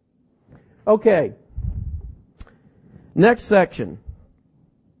 Okay. Next section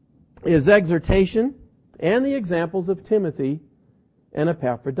is exhortation and the examples of Timothy and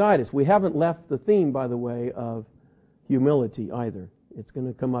Epaphroditus. We haven't left the theme, by the way, of humility either. It's going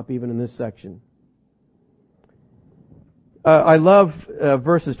to come up even in this section. I love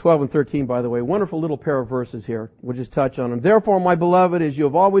verses 12 and 13, by the way. Wonderful little pair of verses here. We'll just touch on them. Therefore, my beloved, as you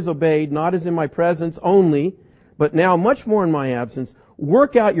have always obeyed, not as in my presence only, but now much more in my absence,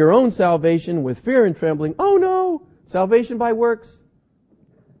 work out your own salvation with fear and trembling. Oh no! Salvation by works.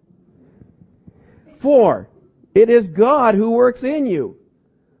 For it is God who works in you,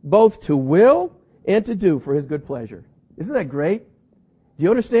 both to will and to do for His good pleasure. Isn't that great? Do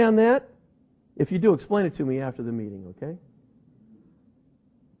you understand that? If you do, explain it to me after the meeting, okay?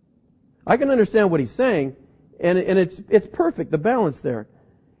 I can understand what he's saying, and it's perfect, the balance there.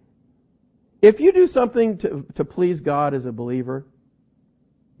 If you do something to please God as a believer,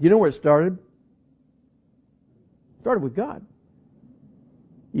 you know where it started? It started with God.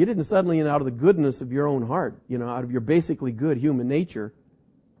 You didn't suddenly, out of the goodness of your own heart, out of your basically good human nature,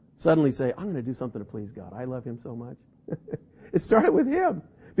 suddenly say, I'm going to do something to please God. I love Him so much. It started with Him.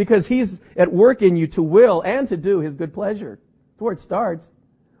 Because He's at work in you to will and to do His good pleasure. That's where it starts.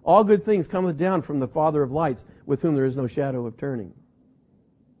 All good things cometh down from the Father of lights, with whom there is no shadow of turning.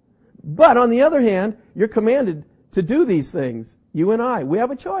 But on the other hand, you're commanded to do these things. You and I, we have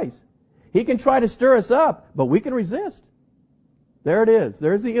a choice. He can try to stir us up, but we can resist. There it is.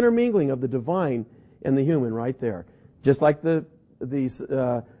 There's the intermingling of the divine and the human right there. Just like the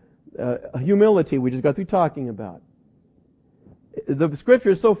humility we just got through talking about. The Scripture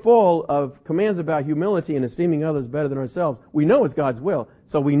is so full of commands about humility and esteeming others better than ourselves. We know it's God's will.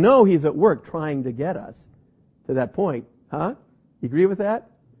 So we know He's at work trying to get us to that point. Huh? You agree with that?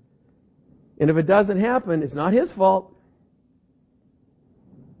 And if it doesn't happen, it's not His fault.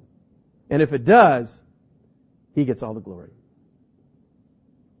 And if it does, He gets all the glory.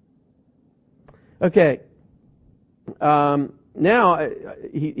 Okay. Now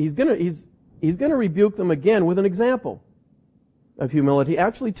he's going to rebuke them again with an example of humility.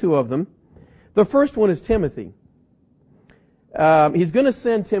 Actually, two of them. The first one is Timothy. He's going to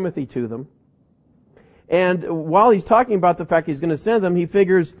send Timothy to them. And while he's talking about the fact he's going to send them, he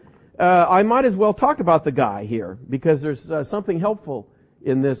figures, I might as well talk about the guy here, because there's something helpful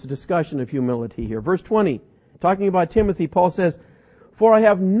in this discussion of humility here. Verse 20, talking about Timothy, Paul says, for I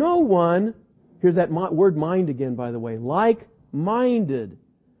have no one, here's that word mind again, by the way, like-minded,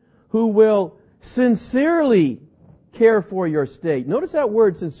 who will sincerely care for your state. Notice that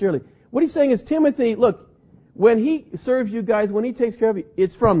word, sincerely. What he's saying is, Timothy, look, when he serves you guys, when he takes care of you,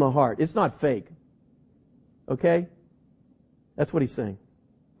 it's from the heart. It's not fake. Okay? That's what he's saying.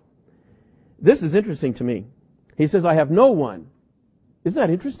 This is interesting to me. He says, I have no one. Isn't that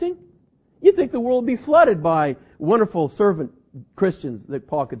interesting? You'd think the world would be flooded by wonderful servant Christians that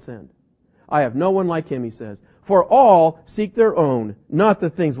Paul could send. I have no one like him, he says. For all seek their own, not the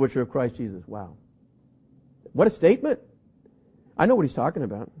things which are of Christ Jesus. Wow. What a statement. I know what he's talking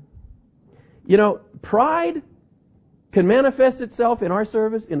about. Pride can manifest itself in our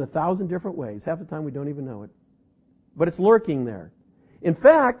service in 1,000 different ways. Half the time we don't even know it. But it's lurking there. In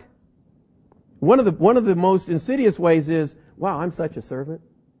fact, one of the most insidious ways is, wow, I'm such a servant.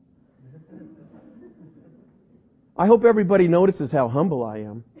 I hope everybody notices how humble I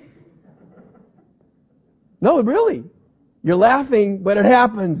am. No, really. You're laughing, but it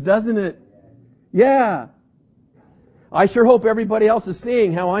happens, doesn't it? Yeah. I sure hope everybody else is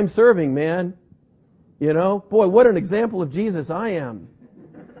seeing how I'm serving, man. Boy, what an example of Jesus I am.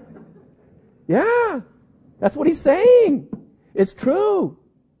 Yeah. That's what he's saying. It's true.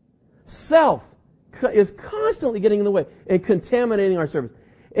 Self is constantly getting in the way and contaminating our service.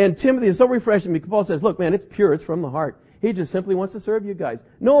 And Timothy is so refreshing because Paul says, look, man, it's pure. It's from the heart. He just simply wants to serve you guys.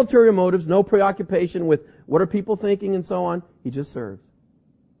 No ulterior motives, no preoccupation with what are people thinking and so on. He just serves.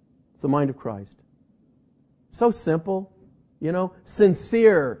 It's the mind of Christ. So simple,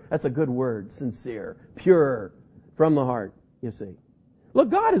 sincere. That's a good word, sincere, pure, from the heart, you see.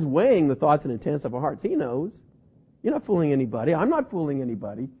 Look, God is weighing the thoughts and intents of our hearts. He knows. You're not fooling anybody. I'm not fooling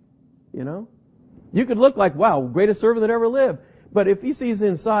anybody. You know? You could look like, wow, greatest servant that ever lived. But if he sees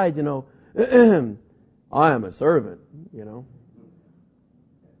inside, you know, I am a servant, you know.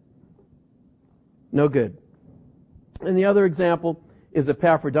 No good. And the other example is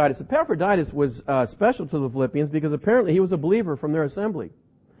Epaphroditus. Epaphroditus was special to the Philippians because apparently he was a believer from their assembly.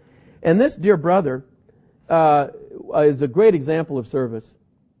 And this dear brother is a great example of service.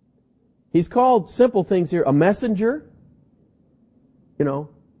 He's called simple things here, a messenger, you know,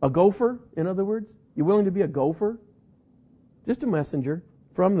 a gopher, in other words. You willing to be a gopher? Just a messenger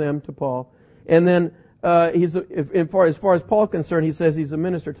from them to Paul. And then as far as Paul's concerned, he says he's a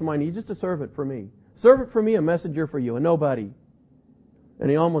minister to mine. He's just a servant for me. Servant for me, a messenger for you, a nobody. And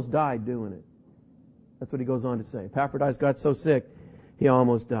he almost died doing it. That's what he goes on to say. Epaphroditus got so sick, he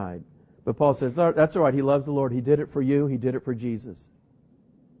almost died. But Paul says, that's all right. He loves the Lord. He did it for you. He did it for Jesus.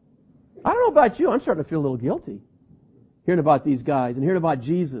 I don't know about you. I'm starting to feel a little guilty hearing about these guys and hearing about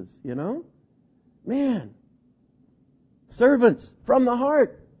Jesus, you know? Man. Servants from the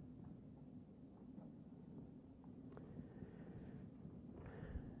heart.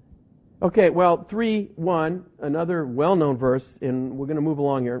 Okay, well, 3:1, another well-known verse, and we're going to move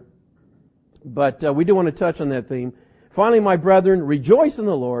along here. But we do want to touch on that theme. Finally, my brethren, rejoice in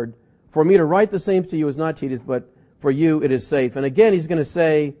the Lord. For me to write the same to you is not tedious, but for you it is safe. And again, he's going to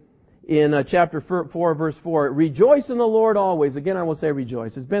say in chapter 4, verse 4, rejoice in the Lord always. Again, I will say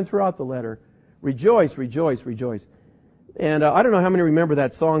rejoice. It's been throughout the letter. Rejoice, rejoice, rejoice. And I don't know how many remember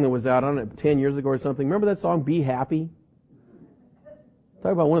that song that was out, I don't know, 10 years ago or something. Remember that song, Be Happy?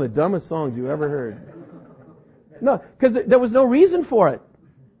 Talk about one of the dumbest songs you ever heard. No, because there was no reason for it.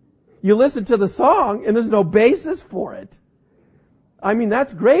 You listen to the song and there's no basis for it. I mean,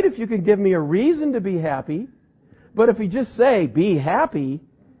 that's great if you can give me a reason to be happy. But if you just say, be happy,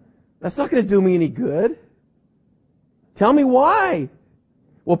 that's not going to do me any good. Tell me why.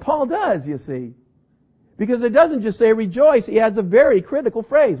 Well, Paul does, you see. Because it doesn't just say rejoice. He adds a very critical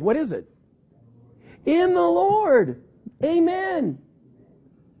phrase. What is it? In the Lord. Amen.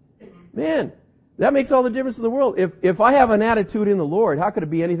 Man, that makes all the difference in the world. If I have an attitude in the Lord, how could it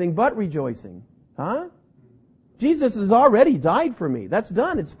be anything but rejoicing? Huh? Jesus has already died for me. That's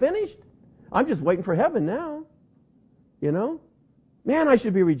done. It's finished. I'm just waiting for heaven now. You know? Man, I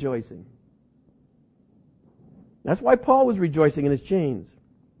should be rejoicing. That's why Paul was rejoicing in his chains.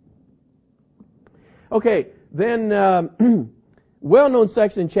 Okay, then well-known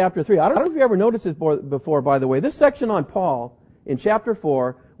section in chapter 3. I don't know if you ever noticed this before, by the way. This section on Paul in chapter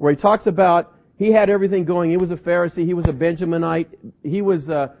 4, where he talks about he had everything going. He was a Pharisee. He was a Benjaminite. He was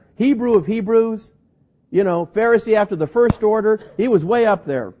a Hebrew of Hebrews. You know, Pharisee after the first order. He was way up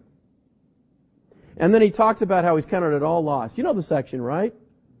there. And then he talks about how he's counted it all loss. You know the section, right?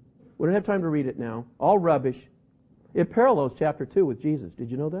 We don't have time to read it now. All rubbish. It parallels chapter 2 with Jesus. Did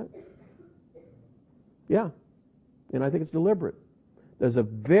you know that? Yeah. And I think it's deliberate. There's a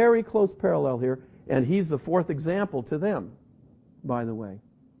very close parallel here, and he's the fourth example to them, by the way,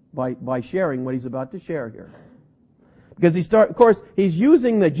 by sharing what he's about to share here. Because of course, he's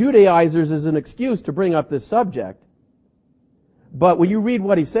using the Judaizers as an excuse to bring up this subject. But when you read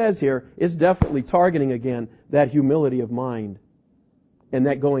what he says here, it's definitely targeting again that humility of mind and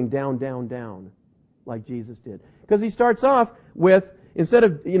that going down, down, down like Jesus did. Because he starts off with, instead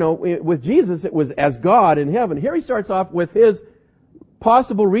of, with Jesus, it was as God in heaven. Here he starts off with his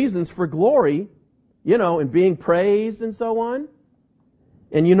possible reasons for glory, and being praised and so on.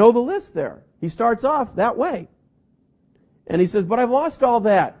 And you know the list there. He starts off that way. And he says, but I've lost all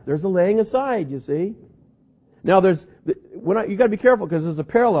that. There's a laying aside, you see. Now you got to be careful because there's a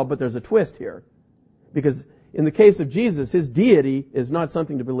parallel, but there's a twist here. Because in the case of Jesus, his deity is not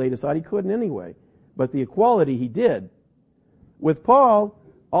something to be laid aside. He couldn't anyway. But the equality he did. With Paul,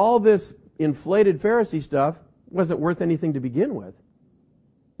 all this inflated Pharisee stuff wasn't worth anything to begin with.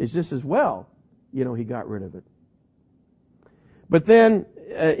 It's just as well, he got rid of it. But then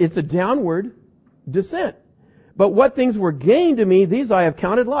it's a downward descent. But what things were gained to me, these I have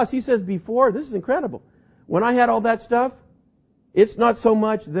counted loss. He says before, this is incredible. When I had all that stuff, it's not so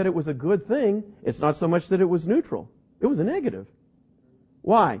much that it was a good thing. It's not so much that it was neutral. It was a negative.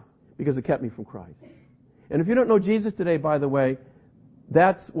 Why? Because it kept me from Christ. And if you don't know Jesus today, by the way,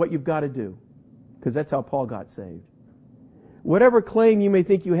 that's what you've got to do. Because that's how Paul got saved. Whatever claim you may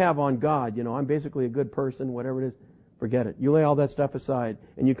think you have on God, I'm basically a good person, whatever it is, forget it. You lay all that stuff aside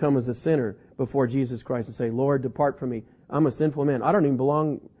and you come as a sinner before Jesus Christ and say, Lord, depart from me. I'm a sinful man. I don't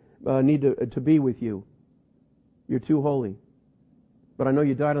even need to be with you. You're too holy. But I know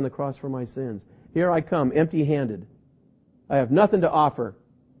you died on the cross for my sins. Here I come, empty-handed. I have nothing to offer.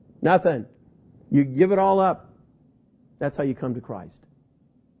 Nothing. You give it all up. That's how you come to Christ.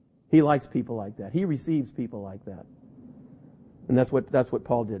 He likes people like that. He receives people like that. And that's what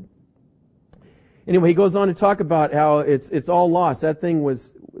Paul did. Anyway, he goes on to talk about how it's all lost.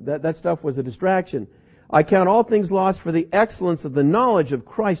 That stuff was a distraction. I count all things lost for the excellence of the knowledge of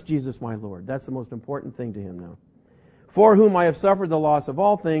Christ Jesus my Lord. That's the most important thing to him now. For whom I have suffered the loss of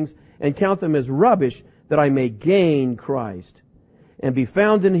all things, and count them as rubbish, that I may gain Christ, and be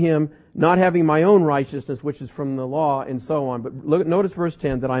found in him, not having my own righteousness, which is from the law, and so on. But notice verse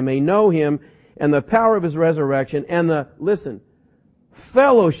 10, that I may know him, and the power of his resurrection, and the, listen,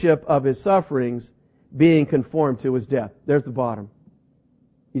 fellowship of his sufferings, being conformed to his death. There's the bottom.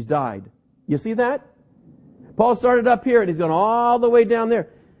 He's died. You see that? Paul started up here and he's gone all the way down there.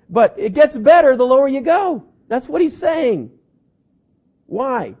 But it gets better the lower you go. That's what he's saying.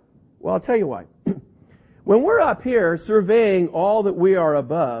 Why? Well, I'll tell you why. When we're up here surveying all that we are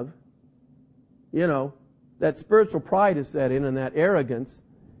above, that spiritual pride is set in and that arrogance.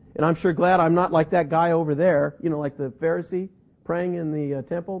 And I'm sure glad I'm not like that guy over there, like the Pharisee praying in the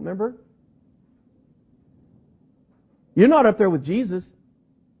temple, remember? You're not up there with Jesus.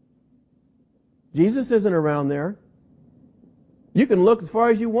 Jesus isn't around there. You can look as far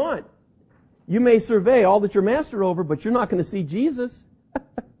as you want. You may survey all that you're master over, but you're not going to see Jesus.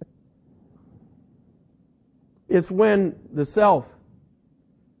 It's when the self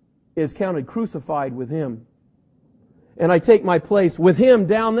is counted crucified with him. And I take my place with him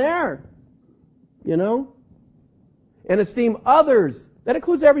down there. And esteem others. That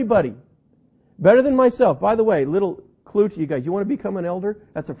includes everybody. Better than myself. By the way, little clue to you guys. You want to become an elder?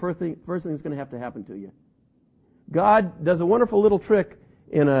 That's the first thing that's going to have to happen to you. God does a wonderful little trick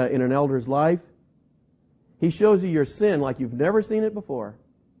in an elder's life. He shows you your sin like you've never seen it before.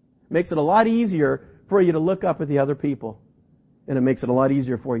 Makes it a lot easier for you to look up at the other people. And it makes it a lot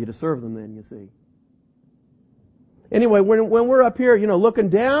easier for you to serve them then, you see. Anyway, when we're up here, looking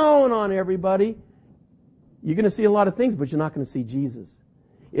down on everybody, you're going to see a lot of things, but you're not going to see Jesus.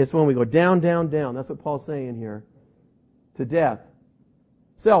 It's when we go down, down, down. That's what Paul's saying here. To death.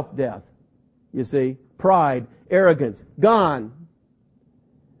 Self-death. You see. Pride. Arrogance. Gone.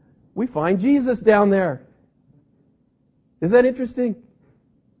 We find Jesus down there. Is that interesting?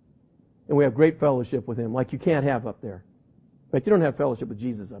 And we have great fellowship with him like you can't have up there. But you don't have fellowship with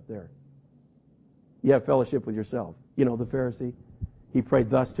Jesus up there. You have fellowship with yourself. The Pharisee. He prayed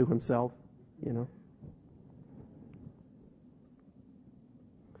thus to himself.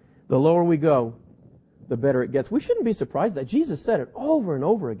 The lower we go, the better it gets. We shouldn't be surprised that Jesus said it over and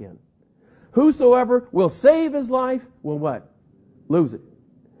over again. Whosoever will save his life will what? Lose it.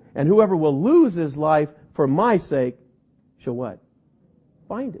 And whoever will lose his life for my sake shall what?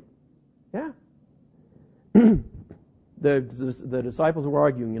 Find it. Yeah. The disciples were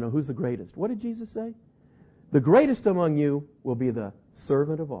arguing, who's the greatest? What did Jesus say? The greatest among you will be the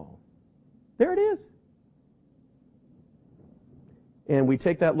servant of all. There it is. And we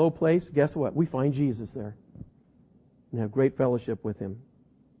take that low place, guess what? We find Jesus there. And have great fellowship with him.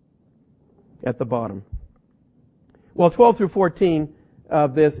 At the bottom. Well, 12 through 14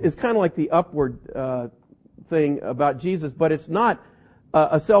 of this is kind of like the upward thing about Jesus, but it's not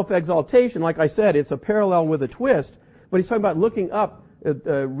a self-exaltation. Like I said, it's a parallel with a twist. But he's talking about looking up,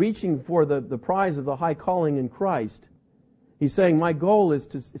 reaching for the prize of the high calling in Christ. He's saying, my goal is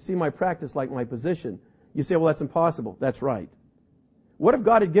to see my practice like my position. You say, well, that's impossible. That's right. What if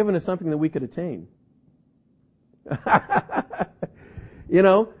God had given us something that we could attain?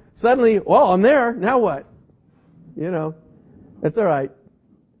 Suddenly, well, I'm there. Now what? That's all right.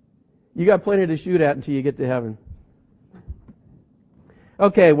 You got plenty to shoot at until you get to heaven.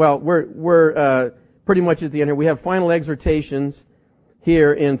 Okay, well, we're pretty much at the end here. We have final exhortations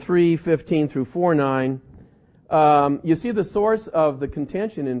here in 3:15 through 4:9. You see the source of the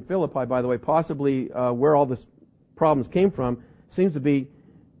contention in Philippi, by the way, possibly where all this problems came from. Seems to be,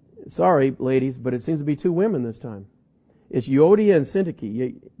 sorry, ladies, but it seems to be two women this time. It's Euodia and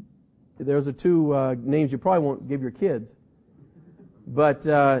Syntyche. Those are two names you probably won't give your kids. But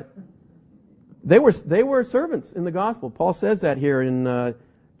they were servants in the gospel. Paul says that here in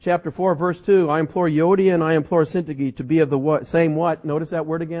chapter 4, verse 2. I implore Euodia and I implore Syntyche to be of the same what? Notice that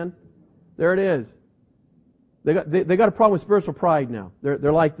word again? There it is. They got a problem with spiritual pride now.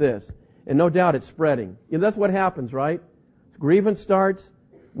 They're like this. And no doubt it's spreading. That's what happens, right? Grievance starts.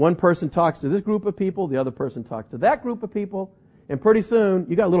 One person talks to this group of people. The other person talks to that group of people. And pretty soon,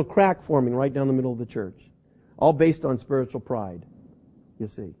 you got a little crack forming right down the middle of the church. All based on spiritual pride. You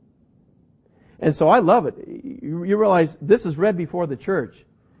see. And so I love it. You realize this is read before the church.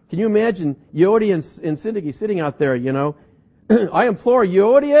 Can you imagine Euodia and Syntyche sitting out there, I implore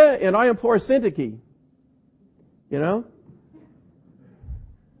Euodia and I implore Syntyche. You know?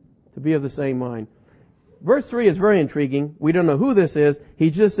 To be of the same mind. Verse 3 is very intriguing. We don't know who this is.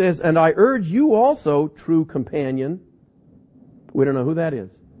 He just says, and I urge you also, true companion. We don't know who that is.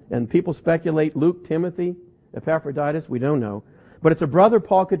 And people speculate, Luke, Timothy, Epaphroditus, we don't know. But it's a brother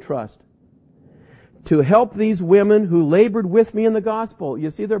Paul could trust. To help these women who labored with me in the gospel. You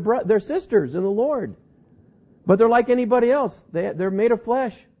see, they're sisters in the Lord. But they're like anybody else. They're made of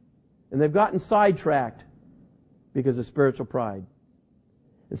flesh. And they've gotten sidetracked because of spiritual pride.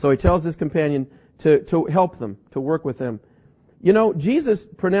 And so he tells his companion to help them, to work with them. You know, Jesus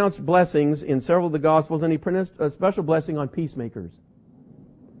pronounced blessings in several of the Gospels, and he pronounced a special blessing on peacemakers.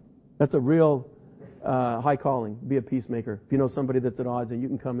 That's a real high calling, be a peacemaker. If you know somebody that's at odds and you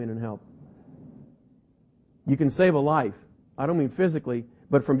can come in and help. You can save a life. I don't mean physically,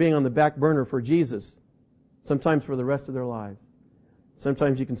 but from being on the back burner for Jesus. Sometimes for the rest of their lives.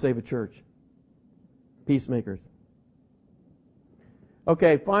 Sometimes you can save a church. Peacemakers.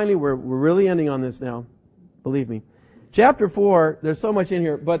 Okay, finally, we're really ending on this now. Believe me. Chapter 4, there's so much in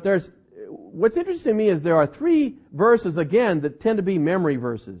here, but what's interesting to me is there are 3 verses, again, that tend to be memory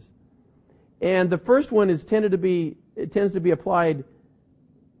verses. And the first one tends to be applied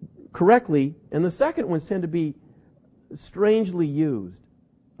correctly, and the second ones tend to be strangely used.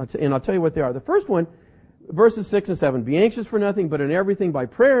 And I'll tell you what they are. The first one, verses 6 and 7, be anxious for nothing, but in everything by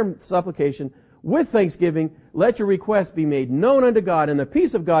prayer and supplication, with thanksgiving, let your requests be made known unto God, and the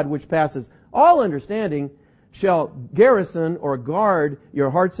peace of God, which passes all understanding, shall garrison or guard your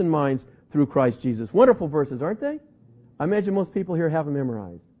hearts and minds through Christ Jesus. Wonderful verses, aren't they? I imagine most people here have them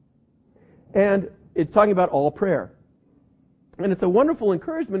memorized. And it's talking about all prayer. And it's a wonderful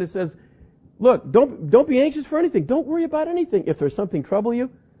encouragement. It says, look, don't be anxious for anything. Don't worry about anything. If there's something trouble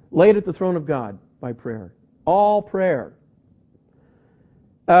you, lay it at the throne of God by prayer. All prayer.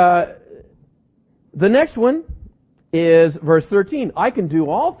 The next one is verse 13. I can do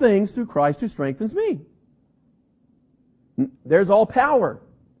all things through Christ who strengthens me. There's all power.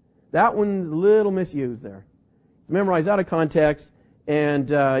 That one's a little misused there. It's memorized out of context, and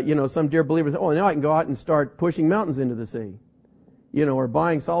some dear believers say, oh, now I can go out and start pushing mountains into the sea. Or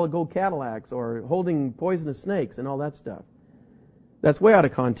buying solid gold Cadillacs, or holding poisonous snakes and all that stuff. That's way out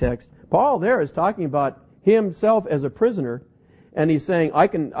of context. Paul there is talking about himself as a prisoner, and he's saying, I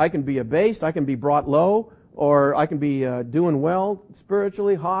can be abased, I can be brought low, or I can be doing well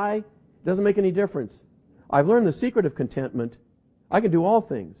spiritually, high. It doesn't make any difference. I've learned the secret of contentment. I can do all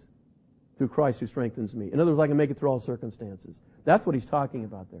things through Christ who strengthens me. In other words, I can make it through all circumstances. That's what he's talking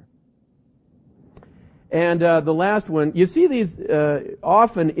about there. And the last one, you see these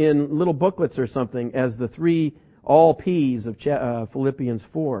often in little booklets or something as the 3 all P's of Philippians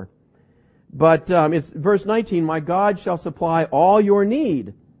 4. But it's verse 19, my God shall supply all your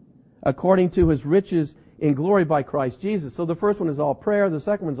need according to His riches in glory by Christ Jesus. So the first one is all prayer, the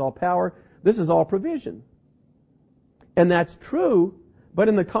second one is all power, this is all provision. And that's true, but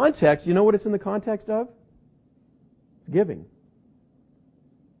in the context, you know what it's in the context of? Giving.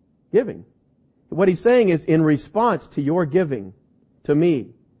 Giving. What he's saying is, in response to your giving to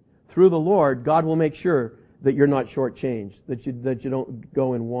me, through the Lord, God will make sure that you're not shortchanged, that you don't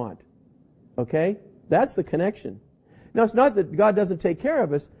go and want. Okay? That's the connection. Now, it's not that God doesn't take care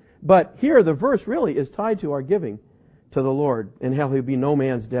of us, but here the verse really is tied to our giving to the Lord, and how He'll be no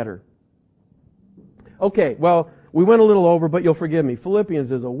man's debtor. Okay, well, we went a little over, but you'll forgive me.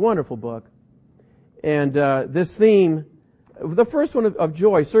 Philippians is a wonderful book. And this theme, the first one of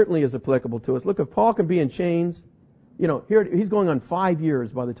joy certainly is applicable to us. Look, if Paul can be in chains, here he's going on 5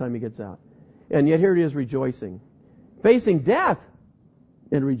 years by the time he gets out. And yet here he is rejoicing. Facing death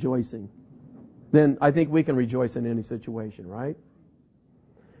and rejoicing. Then I think we can rejoice in any situation, right?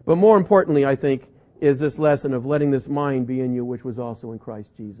 But more importantly, I think, is this lesson of letting this mind be in you, which was also in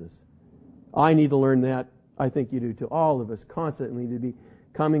Christ Jesus. I need to learn that. I think you do too. All of us constantly need to be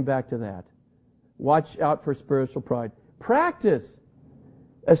coming back to that. Watch out for spiritual pride. Practice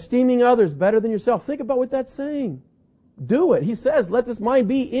esteeming others better than yourself. Think about what that's saying. Do it. He says, let this mind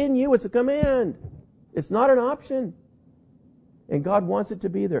be in you. It's a command. It's not an option. And God wants it to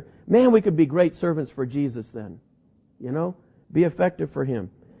be there. Man, we could be great servants for Jesus then. Be effective for Him.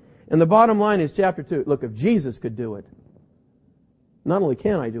 And the bottom line is chapter 2. Look, if Jesus could do it, not only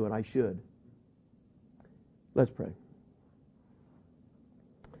can I do it, I should. Let's pray.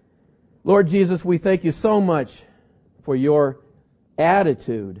 Lord Jesus, we thank you so much for your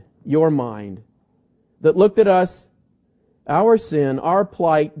attitude, your mind, that looked at us, our sin, our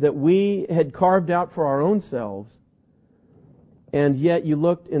plight that we had carved out for our own selves, and yet you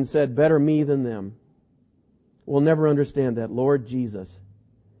looked and said, better me than them. We'll never understand that, Lord Jesus.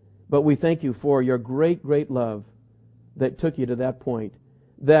 But we thank you for your great, great love that took you to that point,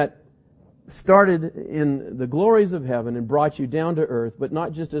 that started in the glories of heaven and brought you down to earth, but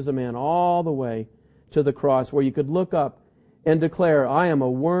not just as a man, all the way to the cross where you could look up and declare, I am a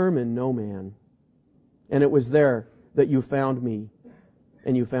worm and no man. And it was there that you found me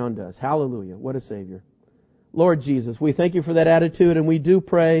and you found us. Hallelujah. What a Savior. Lord Jesus, we thank you for that attitude, and we do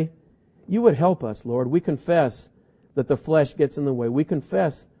pray you would help us, Lord. We confess that the flesh gets in the way. We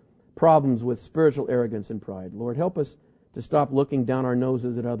confess problems with spiritual arrogance and pride. Lord, help us to stop looking down our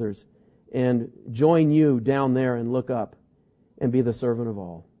noses at others and join you down there and look up and be the servant of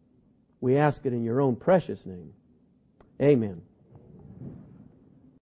all. We ask it in your own precious name. Amen.